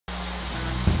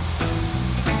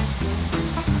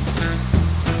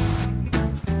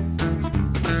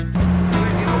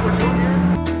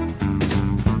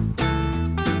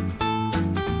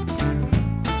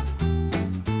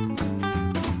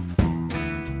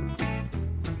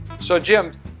So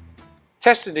Jim,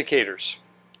 test indicators.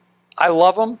 I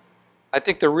love them. I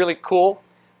think they're really cool.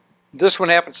 This one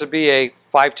happens to be a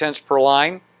 5/10 per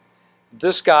line.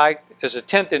 This guy is a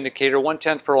 1/10 indicator,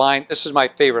 1/10 per line. This is my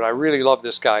favorite. I really love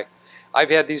this guy. I've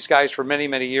had these guys for many,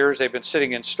 many years. They've been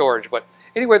sitting in storage. But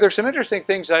anyway, there's some interesting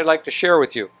things that I'd like to share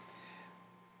with you.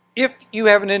 If you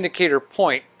have an indicator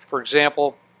point, for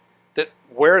example, that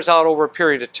wears out over a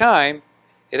period of time,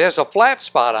 it has a flat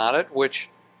spot on it, which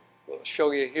we'll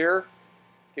show you here,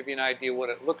 give you an idea what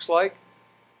it looks like.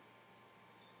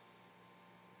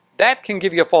 That can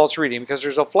give you a false reading because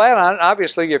there's a flat on it.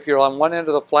 Obviously, if you're on one end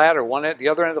of the flat or the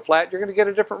other end of the flat, you're going to get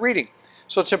a different reading.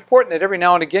 So it's important that every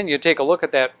now and again you take a look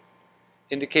at that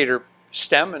indicator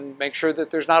stem and make sure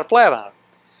that there's not a flat on it.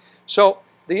 So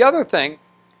the other thing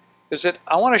is that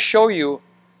I want to show you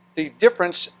the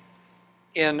difference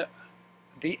in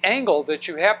the angle that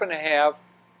you happen to have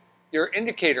your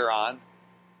indicator on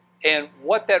and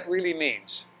what that really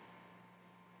means.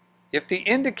 If the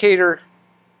indicator,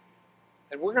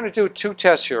 and we're going to do two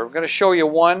tests here. I'm going to show you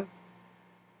one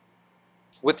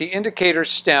with the indicator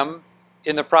stem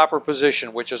in the proper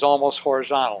position, which is almost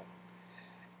horizontal.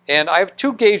 And I have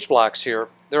two gauge blocks here.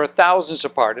 They're thousandths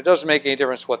apart. It doesn't make any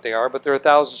difference what they are, but they're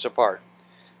thousandths apart.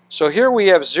 So here we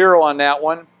have 0 on that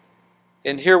one,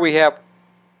 and here we have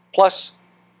plus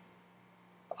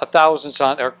a thousandths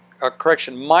on, or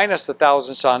correction, minus the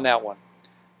thousandths on that one.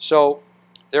 So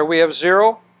there we have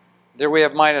 0, there we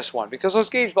have -1, because those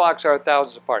gauge blocks are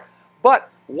thousandths apart. But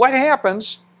what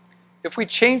happens if we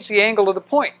change the angle of the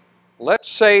point? Let's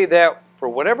say that for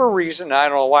whatever reason, I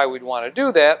don't know why we'd want to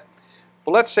do that,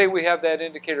 but let's say we have that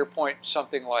indicator point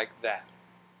something like that.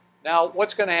 Now,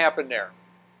 what's going to happen there?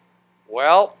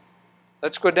 Well,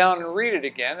 let's go down and read it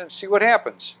again and see what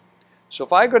happens. So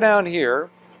if I go down here,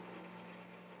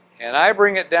 and I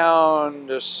bring it down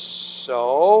to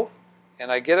so,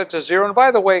 and I get it to 0, and by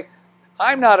the way,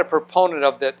 I'm not a proponent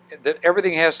of that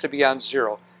everything has to be on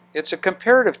 0. It's a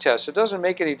comparative test. It doesn't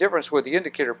make any difference where the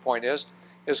indicator point is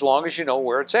as long as you know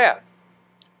where it's at.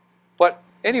 But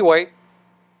anyway,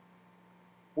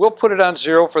 we'll put it on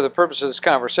 0 for the purpose of this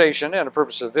conversation and the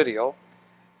purpose of the video.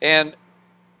 And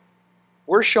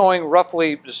we're showing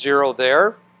roughly 0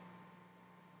 there.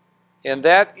 And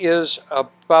that is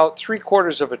about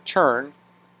 3/4 of a turn.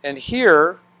 And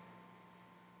here,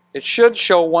 it should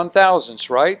show 1/1000ths,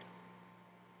 right?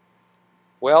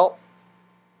 Well,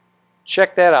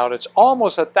 check that out. It's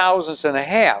almost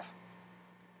 1/1000th.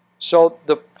 So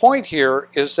the point here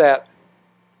is that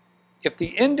if the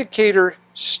indicator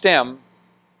stem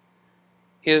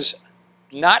is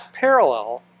not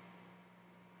parallel,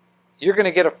 you're going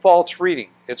to get a false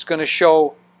reading. It's going to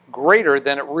show greater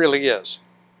than it really is.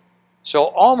 So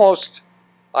almost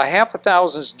a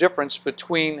 1/1000ths difference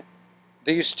between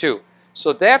these two.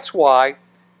 So that's why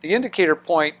the indicator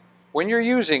point, when you're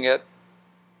using it,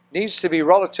 needs to be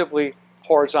relatively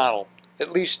horizontal,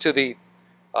 at least to the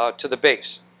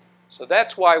base. So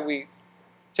that's why we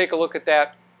take a look at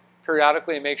that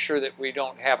periodically and make sure that we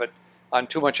don't have it on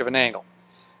too much of an angle.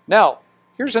 Now,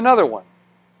 here's another one.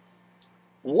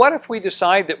 What if we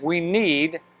decide that we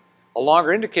need a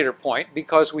longer indicator point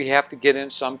because we have to get in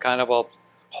some kind of a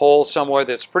hole somewhere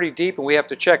that's pretty deep and we have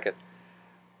to check it?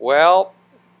 Well,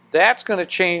 that's going to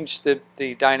change the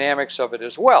dynamics of it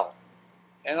as well.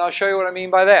 And I'll show you what I mean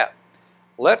by that.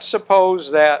 Let's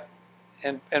suppose that,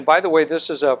 and by the way, this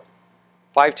is a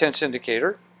 5/10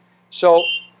 indicator. So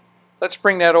let's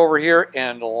bring that over here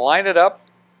and line it up.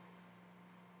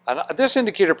 And this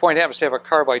indicator point happens to have a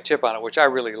carbide tip on it, which I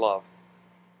really love.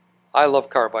 I love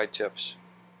carbide tips.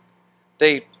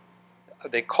 They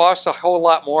cost a whole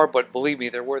lot more, but believe me,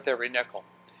 they're worth every nickel.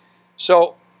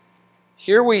 So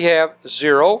here we have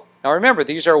 0. Now remember,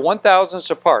 these are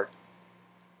 1/1000ths apart.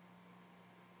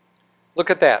 Look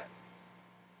at that.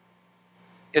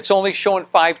 It's only showing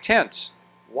 5/10.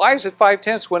 Why is it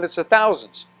 5/10 when it's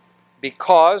 1/1000s?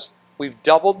 Because we've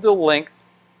doubled the length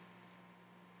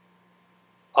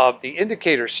of the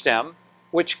indicator stem,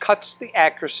 which cuts the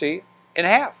accuracy in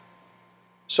half.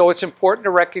 So it's important to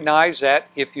recognize that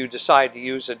if you decide to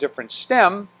use a different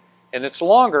stem and it's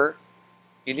longer,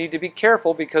 you need to be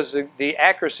careful because the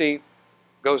accuracy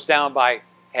goes down by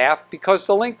half because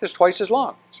the length is twice as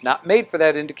long. It's not made for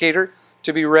that indicator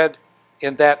to be read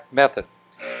in that method.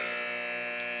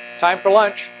 Time for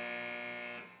lunch.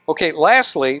 Okay,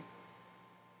 lastly,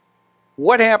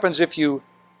 what happens if you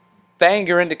bang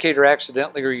your indicator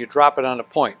accidentally or you drop it on a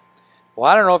point?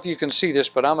 Well, I don't know if you can see this,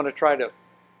 but I'm going to try to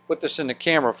put this in the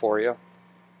camera for you,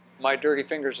 my dirty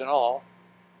fingers and all.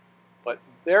 But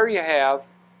there you have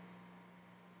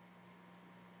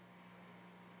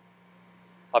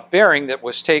a bearing that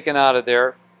was taken out of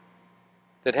there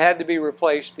that had to be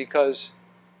replaced because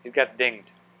it got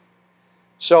dinged.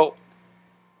 So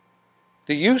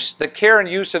the care and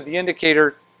use of the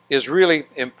indicator is really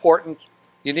important.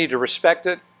 You need to respect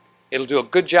it. It'll do a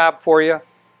good job for you,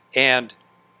 and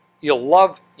you'll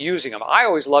love using them. I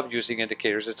always love using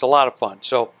indicators. It's a lot of fun.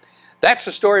 So that's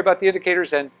the story about the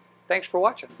indicators, and thanks for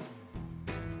watching.